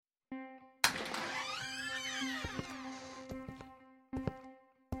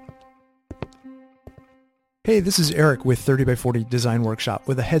Hey, this is Eric with 30 by 40 Design Workshop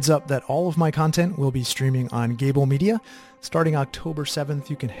with a heads up that all of my content will be streaming on Gable Media. Starting October 7th,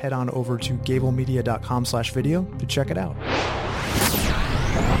 you can head on over to gablemedia.com/video to check it out.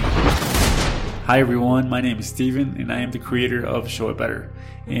 Hi everyone, my name is Steven and I am the creator of Show It Better.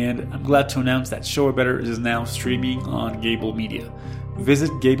 And I'm glad to announce that Show It Better is now streaming on Gable Media.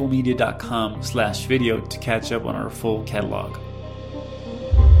 Visit gablemedia.com/video to catch up on our full catalog.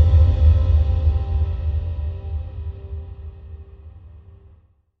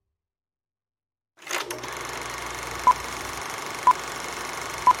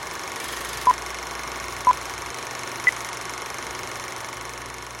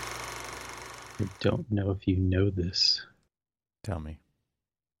 I don't know if you know this. Tell me.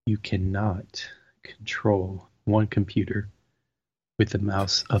 You cannot control one computer with the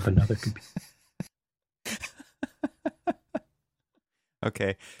mouse of another computer.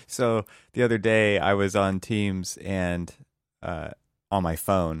 Okay, so the other day I was on Teams and on my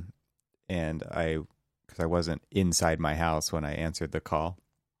phone, and because I wasn't inside my house when I answered the call,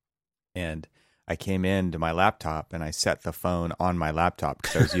 and I came into my laptop and I set the phone on my laptop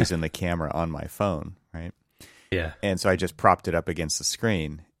because I was using the camera on my phone, right? Yeah. And so I just propped it up against the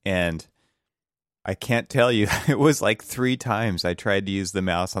screen, and I can't tell you, it was like 3 times I tried to use the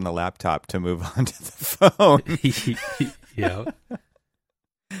mouse on the laptop to move onto the phone. Yeah.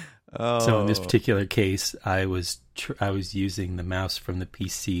 Oh. So in this particular case, I was using the mouse from the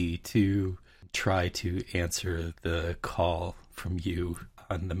PC to try to answer the call from you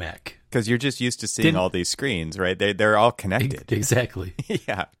on the Mac. Because you're just used to seeing all these screens, right? They're all connected. Exactly.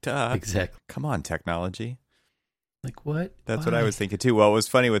 Yeah, duh. Exactly. Come on, technology. Like what? That's Why? what I was thinking too. Well, what was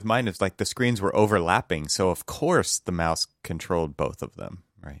funny with mine is like the screens were overlapping, so of course the mouse controlled both of them,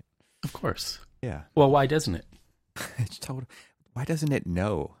 right? Of course. Yeah. Well, why doesn't it? Why doesn't it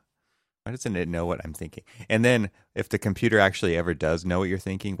know? Why doesn't it know what I'm thinking? And then if the computer actually ever does know what you're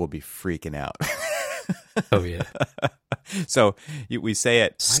thinking, we'll be freaking out. Oh, yeah. So we say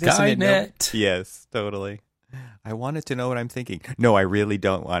it. Skynet. Yes, totally. I want it to know what I'm thinking. No, I really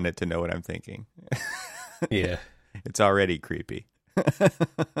don't want it to know what I'm thinking. Yeah. It's already creepy.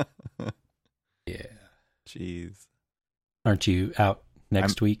 Yeah. Jeez. Aren't you out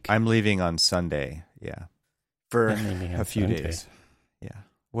next week? I'm leaving on Sunday. Yeah. For a few days. Yeah.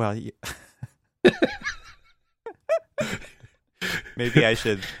 Well, maybe I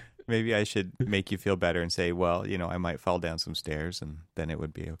should make you feel better and say, well, I might fall down some stairs and then it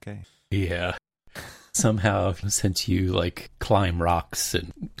would be okay. Yeah. Somehow, since you climb rocks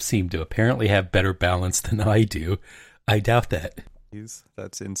and seem to apparently have better balance than I do, I doubt that.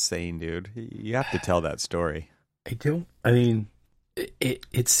 That's insane, dude. You have to tell that story. It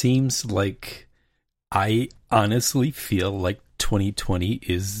seems like I honestly feel like 2020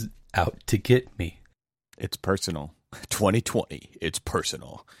 is out to get me. It's personal. 2020, it's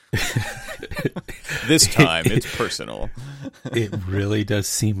personal. This time, it's personal. It really does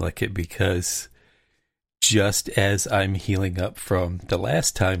seem like it, because just as I'm healing up from the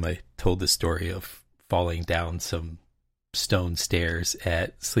last time I told the story of falling down some stone stairs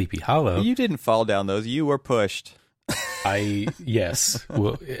at Sleepy Hollow. You didn't fall down those. You were pushed. Yes.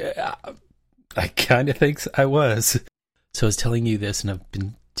 Well, I kind of think I was. So I was telling you this, and I've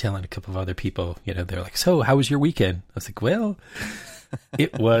been telling a couple of other people, they're like, so how was your weekend? I was like, well,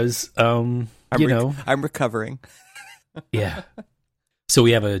 it was, I'm recovering. Yeah. So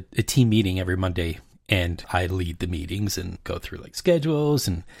we have a team meeting every Monday, and I lead the meetings and go through schedules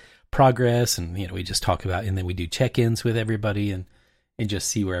and progress, and we just talk about, and then we do check-ins with everybody and just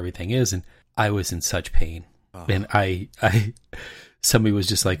see where everything is. And I was in such pain. Oh. And somebody was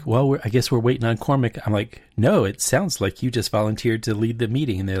just like, well, I guess we're waiting on Cormac. I'm like, no, it sounds like you just volunteered to lead the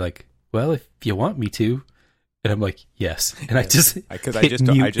meeting. And they're like, well, if you want me to. And I'm like, yes. And I just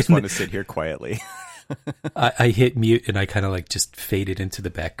want to sit here quietly. I hit mute, and I kind of just faded into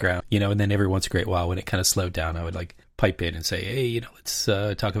the background, and then every once in a great while when it kind of slowed down, I would pipe in and say, hey, let's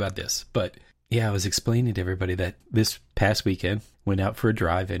talk about this. But yeah, I was explaining to everybody that this past weekend went out for a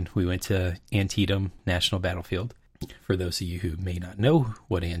drive, and we went to Antietam National Battlefield. For those of you who may not know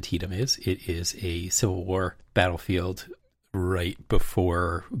what Antietam is, it is a Civil War battlefield right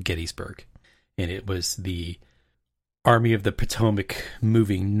before Gettysburg. And it was the Army of the Potomac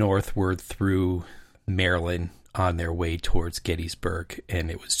moving northward through Maryland on their way towards Gettysburg. And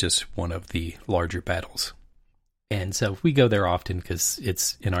it was just one of the larger battles. And so we go there often because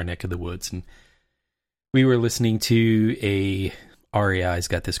it's in our neck of the woods. And we were listening to REI's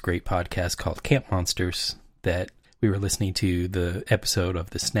got this great podcast called Camp Monsters that we were listening to the episode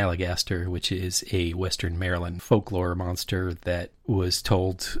of the Snallygaster, which is a Western Maryland folklore monster that was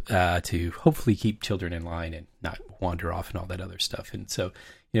told to hopefully keep children in line and not wander off and all that other stuff. And so,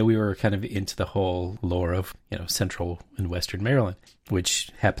 we were kind of into the whole lore of, Central and Western Maryland, which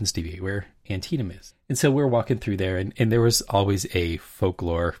happens to be where Antietam is. And so we're walking through there, and there was always a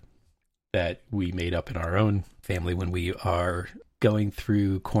folklore that we made up in our own family when we are going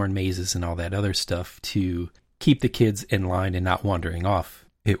through corn mazes and all that other stuff to keep the kids in line and not wandering off.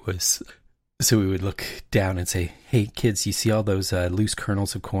 It was, so we would look down and say, "Hey kids, you see all those loose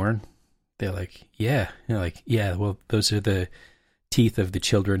kernels of corn?" They're like, "Yeah." And like, "Yeah, well, those are the teeth of the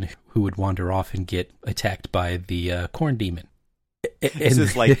children who would wander off and get attacked by the corn demon." This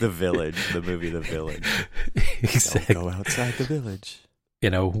is like The Village, the movie The Village. Exactly. Don't go outside the village.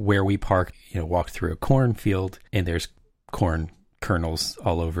 Where we park, walk through a cornfield and there's corn kernels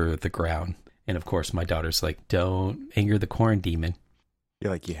all over the ground. And of course, my daughter's like, "Don't anger the corn demon."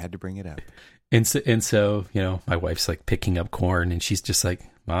 You're like, you had to bring it up. And so, my wife's like picking up corn and she's just like,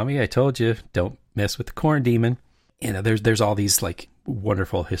 "Mommy, I told you, don't mess with the corn demon." There's all these like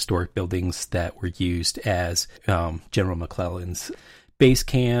wonderful historic buildings that were used as General McClellan's base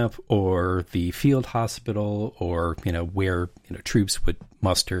camp or the field hospital or, where, troops would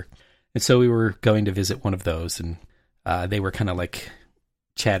muster. And so we were going to visit one of those, and they were kind of like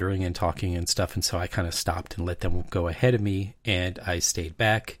chattering and talking and stuff. And so I kind of stopped and let them go ahead of me, and I stayed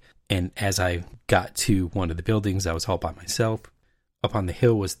back. And as I got to one of the buildings, I was all by myself. Up on the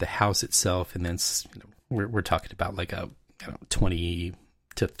hill was the house itself. And then, we're talking about like a 20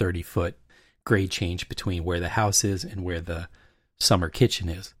 to 30 foot grade change between where the house is and where the summer kitchen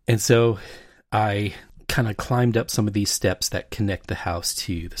is. And so I kind of climbed up some of these steps that connect the house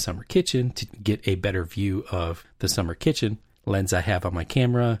to the summer kitchen to get a better view of the summer kitchen. Lens I have on my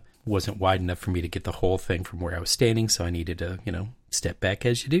camera wasn't wide enough for me to get the whole thing from where I was standing, so I needed to, step back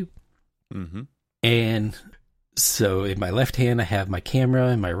as you do. Mm-hmm. And so in my left hand, I have my camera.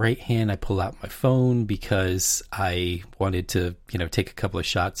 In my right hand, I pull out my phone because I wanted to, take a couple of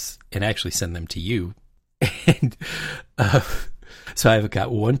shots and actually send them to you. And so I've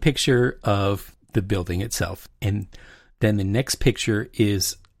got one picture of the building itself. And then the next picture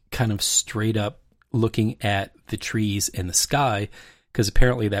is kind of straight up looking at the trees and the sky, because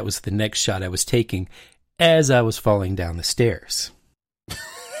apparently that was the next shot I was taking as I was falling down the stairs.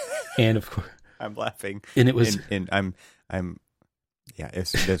 And of course, I'm laughing, and it was, and I'm, yeah,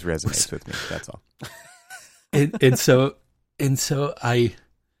 this resonates with me. That's all. and so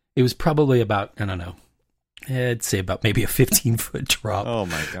it was probably about, I don't know, I'd say about maybe a 15-foot drop. Oh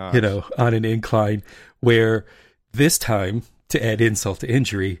my gosh. On an incline, where this time, to add insult to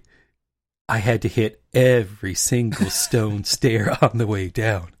injury, I had to hit every single stone stair on the way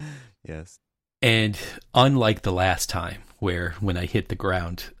down. Yes. And unlike the last time, where when I hit the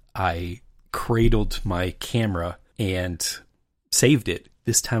ground, I cradled my camera and saved it,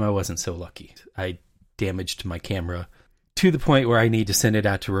 this time I wasn't so lucky. I damaged my camera to the point where I need to send it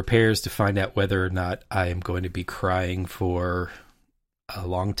out to repairs to find out whether or not I am going to be crying for a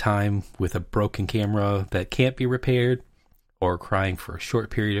long time with a broken camera that can't be repaired, or crying for a short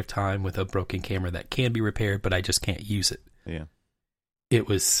period of time with a broken camera that can be repaired, but I just can't use it. Yeah.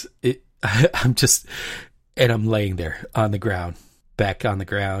 I'm laying there on the ground, back on the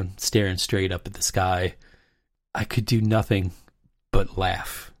ground, staring straight up at the sky. I could do nothing but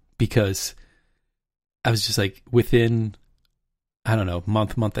laugh, because I was just like, within, I don't know,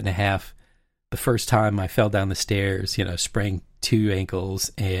 month and a half, the first time I fell down the stairs, sprained 2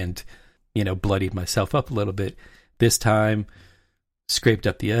 ankles and, bloodied myself up a little bit. This time, scraped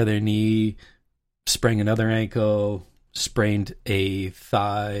up the other knee, sprained another ankle, sprained a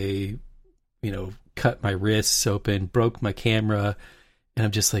thigh, cut my wrists open, broke my camera. And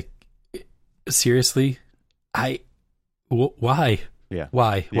I'm just like, seriously? Why? Yeah.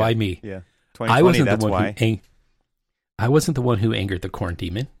 Why? Yeah. Why me? Yeah. 2020, that's why. I wasn't the one who angered the corn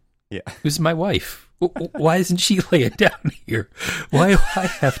demon. Yeah. It was my wife. Why isn't she laying down here? Why do I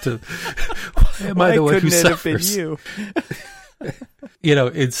have to? Why am I the one who suffers? Have been you?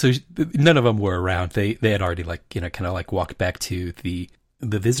 And so none of them were around. They had already kind of walked back to the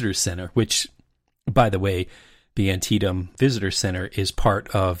visitor center, which, by the way, the Antietam Visitor Center is part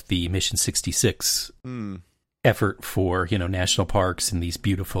of the Mission 66 effort for, national parks and these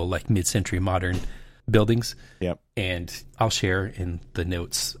beautiful, mid-century modern buildings. Yep. And I'll share in the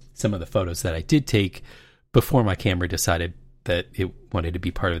notes some of the photos that I did take before my camera decided that it wanted to be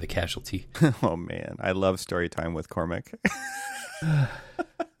part of the casualty. Oh man, I love story time with Cormac.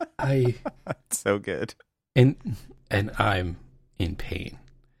 It's so good. And I'm in pain.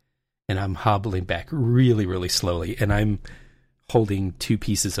 and I'm hobbling back really, really slowly, and I'm holding 2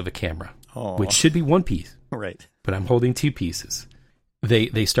 pieces of a camera, which should be 1 piece. Right. But I'm holding 2 pieces.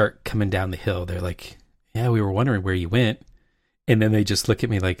 They start coming down the hill. They're like, yeah, we were wondering where you went. And then they just look at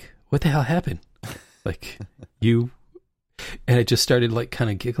me like, what the hell happened? Like, you... And I just started like kind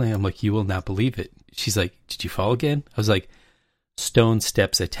of giggling. I'm like, you will not believe it. She's like, did you fall again? I was like, stone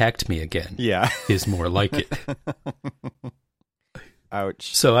steps attacked me again. Yeah. Is more like it.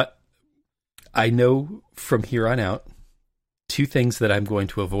 Ouch. So I know from here on out, 2 things that I'm going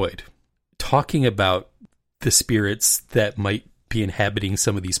to avoid. Talking about the spirits that might be inhabiting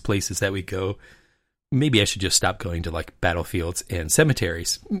some of these places that we go. Maybe I should just stop going to like battlefields and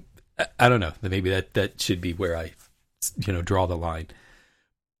cemeteries. I don't know. Maybe that should be where I, draw the line.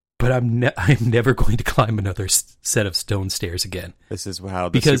 But I'm never going to climb another set of stone stairs again. This is how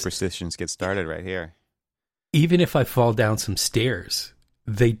the superstitions get started right here. Even if I fall down some stairs,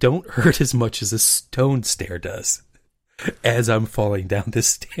 they don't hurt as much as a stone stair does as I'm falling down this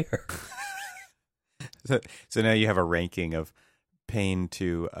stair. So now you have a ranking of pain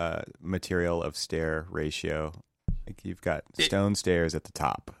to material of stair ratio. Like you've got stone stairs at the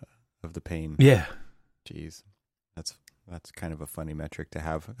top of the pain. Yeah. Jeez. That's kind of a funny metric to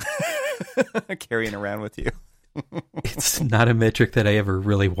have carrying around with you. It's not a metric that I ever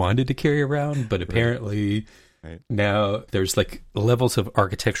really wanted to carry around, but apparently now there's like levels of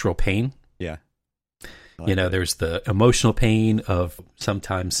architectural pain. Yeah. There's the emotional pain of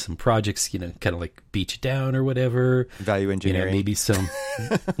sometimes some projects, kind of like beat you down or whatever. Value engineering. Maybe some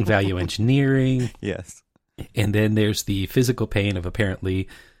value engineering. Yes. And then there's the physical pain of apparently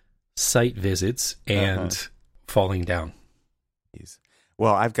site visits and falling down.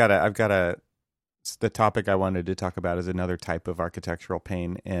 Well, the topic I wanted to talk about is another type of architectural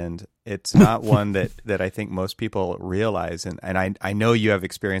pain, and it's not one that I think most people realize, and I know you have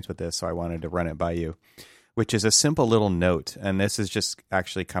experience with this, so I wanted to run it by you, which is a simple little note, and this is just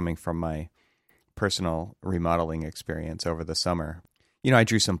actually coming from my personal remodeling experience over the summer. I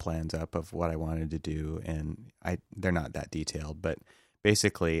drew some plans up of what I wanted to do, and they're not that detailed, but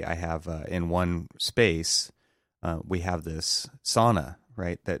basically I have in one space, we have this sauna,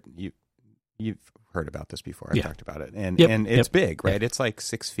 right, that you've heard about this before. I've talked about it. And it's big, right? Yep. It's like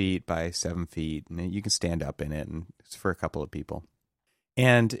 6 feet by 7 feet, and you can stand up in it, and it's for a couple of people.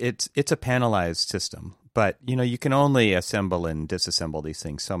 And it's a panelized system, but you can only assemble and disassemble these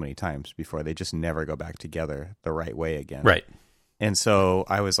things so many times before they just never go back together the right way again. Right. And so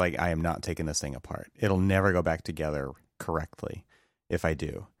I was like, I am not taking this thing apart. It'll never go back together correctly if I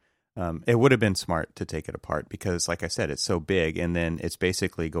do. It would have been smart to take it apart because, like I said, it's so big, and then it's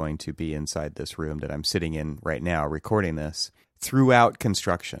basically going to be inside this room that I'm sitting in right now recording this throughout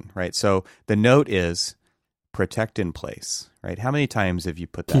construction, right? So the note is protect in place, right? How many times have you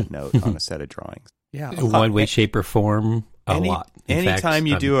put that note on a set of drawings? Yeah. One way, shape, or form, a lot. Anytime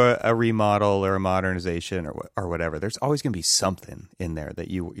you do a remodel or a modernization or whatever, there's always going to be something in there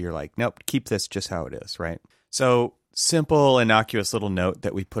that you're like, nope, keep this just how it is, right? So simple, innocuous little note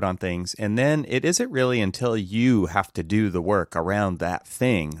that we put on things. And then it isn't really until you have to do the work around that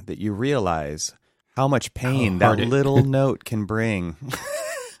thing that you realize how much pain that little note can bring.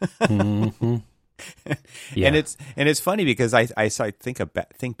 Mm-hmm. Yeah. And it's funny because I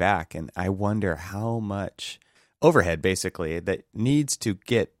think back and I wonder how much overhead basically that needs to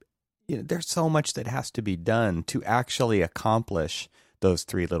get, there's so much that has to be done to actually accomplish those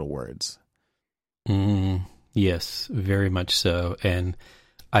 3 little words. Yes, very much so. And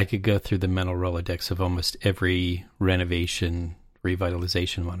I could go through the mental Rolodex of almost every renovation,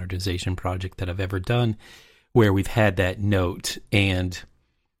 revitalization, modernization project that I've ever done where we've had that note. And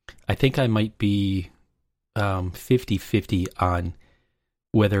I think I might be 50-50 on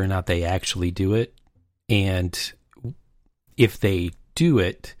whether or not they actually do it. And if they do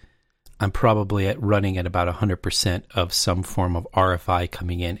it, I'm probably running at about 100% of some form of RFI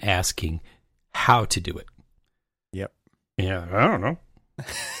coming in asking how to do it. Yep. Yeah, I don't know.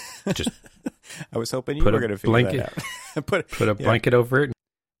 Just I was hoping you were going to figure that out. put a blanket over it.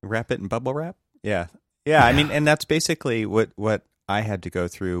 Wrap it in bubble wrap? Yeah. I mean, and that's basically what I had to go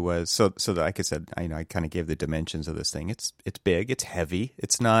through was so that, like I said, I kind of gave the dimensions of this thing. It's big, it's heavy,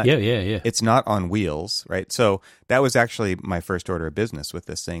 it's not it's not on wheels, right? So that was actually my first order of business with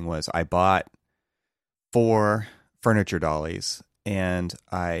this thing was I bought 4 furniture dollies and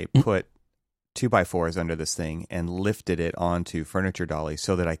I put 2x4s under this thing and lifted it onto furniture dollies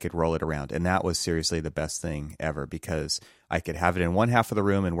so that I could roll it around. And that was seriously the best thing ever because I could have it in one half of the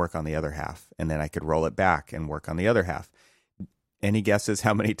room and work on the other half. And then I could roll it back and work on the other half. Any guesses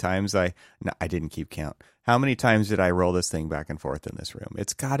how many times I didn't keep count. How many times did I roll this thing back and forth in this room?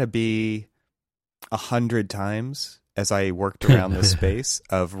 It's got to be 100 times as I worked around the space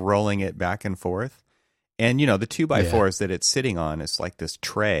of rolling it back and forth. And, the 2x4s that it's sitting on, it's like this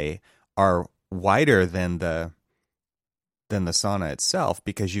tray, are wider than the sauna itself,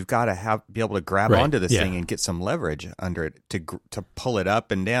 because you've got to be able to grab onto this thing and get some leverage under it to pull it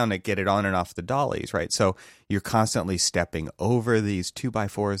up and down and get it on and off the dollies, right? So you're constantly stepping over these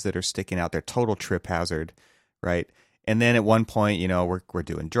 2x4s that are sticking out. They're total trip hazard, right? And then at one point, we're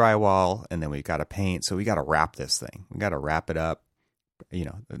doing drywall, and then we've got to paint, so we got to wrap this thing. We got to wrap it up.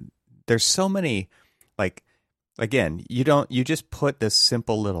 There's so many, like, again, you just put this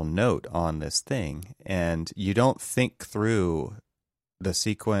simple little note on this thing, and you don't think through the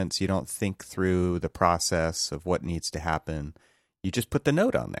sequence. You don't think through the process of what needs to happen. You just put the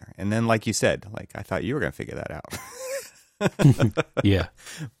note on there. And then, like you said, I thought you were going to figure that out. Yeah.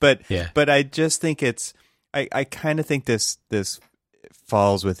 But I just think I kind of think this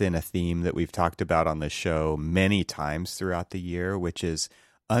falls within a theme that we've talked about on the show many times throughout the year, which is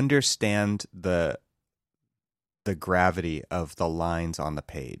understand the gravity of the lines on the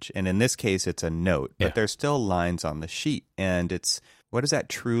page. And in this case, it's a note, but there's still lines on the sheet. And what does that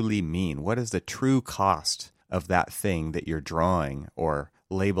truly mean? What is the true cost of that thing that you're drawing or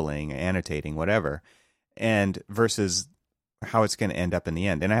labeling, annotating, whatever, and versus how it's going to end up in the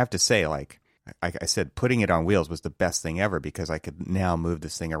end? And I have to say, like I said, putting it on wheels was the best thing ever, because I could now move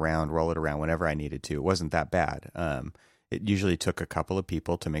this thing around, roll it around whenever I needed to. It wasn't that bad. It usually took a couple of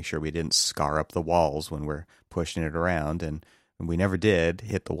people to make sure we didn't scar up the walls when we're pushing it around, and we never did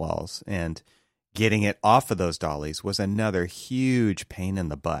hit the walls. And getting it off of those dollies was another huge pain in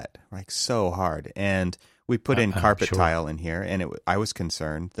the butt, like so hard. And we put in carpet tile in here, and I was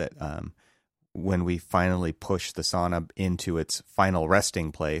concerned that when we finally pushed the sauna into its final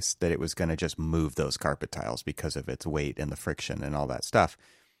resting place, that it was going to just move those carpet tiles because of its weight and the friction and all that stuff.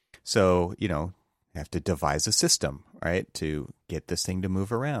 So, have to devise a system, right, to get this thing to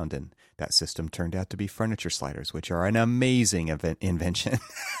move around. And that system turned out to be furniture sliders, which are an amazing invention.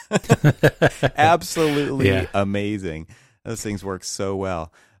 Absolutely amazing. Those things work so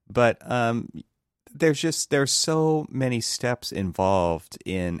well. But there's so many steps involved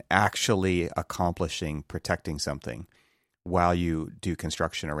in actually protecting something while you do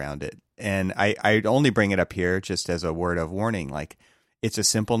construction around it. And I only bring it up here just as a word of warning. Like, it's a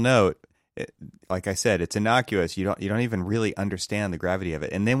simple note. Like I said, it's innocuous. You don't even really understand the gravity of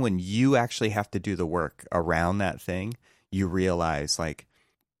it. And then when you actually have to do the work around that thing, you realize like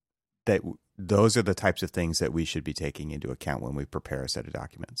that those are the types of things that we should be taking into account when we prepare a set of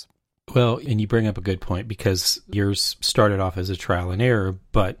documents. Well, and you bring up a good point, because yours started off as a trial and error,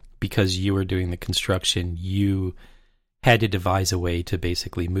 but because you were doing the construction, you had to devise a way to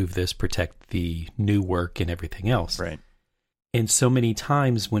basically move this, protect the new work and everything else. Right. And so many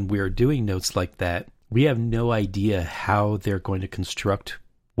times when we're doing notes like that, we have no idea how they're going to construct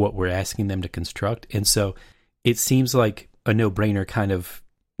what we're asking them to construct. And so it seems like a no-brainer kind of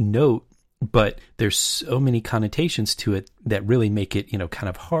note, but there's so many connotations to it that really make it, kind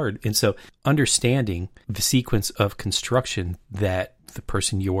of hard. And so understanding the sequence of construction that the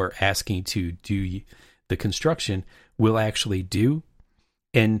person you're asking to do the construction will actually do.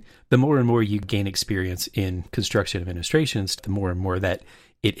 And the more and more you gain experience in construction administrations, the more and more that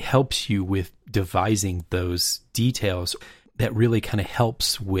it helps you with devising those details that really kind of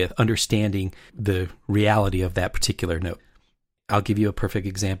helps with understanding the reality of that particular note. I'll give you a perfect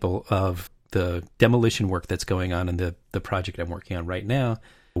example of the demolition work that's going on in the project I'm working on right now.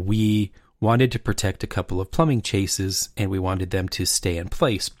 We wanted to protect a couple of plumbing chases, and we wanted them to stay in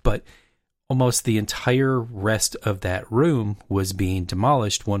place, but almost the entire rest of that room was being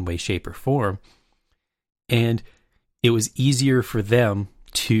demolished one way, shape, or form. And it was easier for them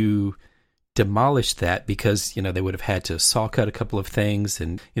to demolish that because, they would have had to saw cut a couple of things,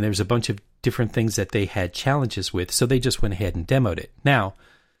 and there was a bunch of different things that they had challenges with. So they just went ahead and demoed it. Now,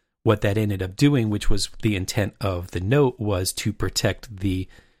 what that ended up doing, which was the intent of the note, was to protect the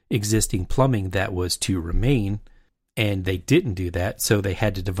existing plumbing that was to remain. And they didn't do that, so they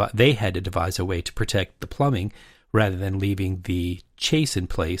had to devise a way to protect the plumbing rather than leaving the chase in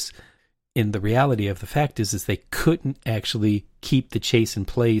place. And the reality of the fact is they couldn't actually keep the chase in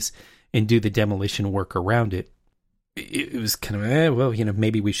place and do the demolition work around it. It was kind of,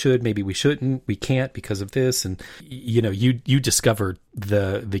 maybe we should, maybe we shouldn't, we can't because of this. And, you discovered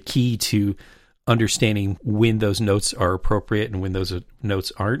the key to understanding when those notes are appropriate and when those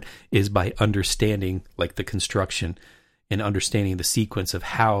notes aren't is by understanding like the construction and understanding the sequence of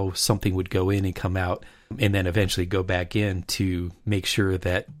how something would go in and come out, and then eventually go back in to make sure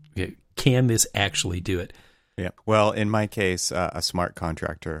that, can this actually do it? Yeah. Well, in my case, a smart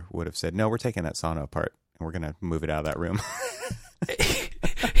contractor would have said, no, we're taking that sauna apart and we're going to move it out of that room.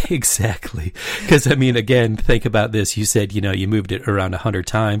 Exactly. Because, I mean, again, think about this. You said, you moved it around 100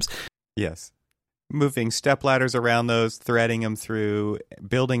 times. Yes. Moving step ladders around those, threading them through,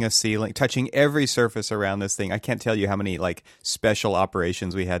 building a ceiling, touching every surface around this thing. I can't tell you how many special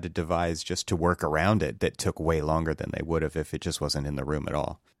operations we had to devise just to work around it that took way longer than they would have if it just wasn't in the room at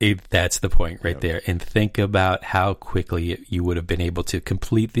all. That's the point right there. And think about how quickly you would have been able to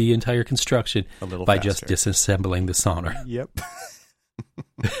complete the entire construction by just disassembling the sauna. Yep.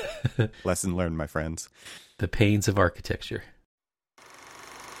 Lesson learned, my friends. The pains of architecture.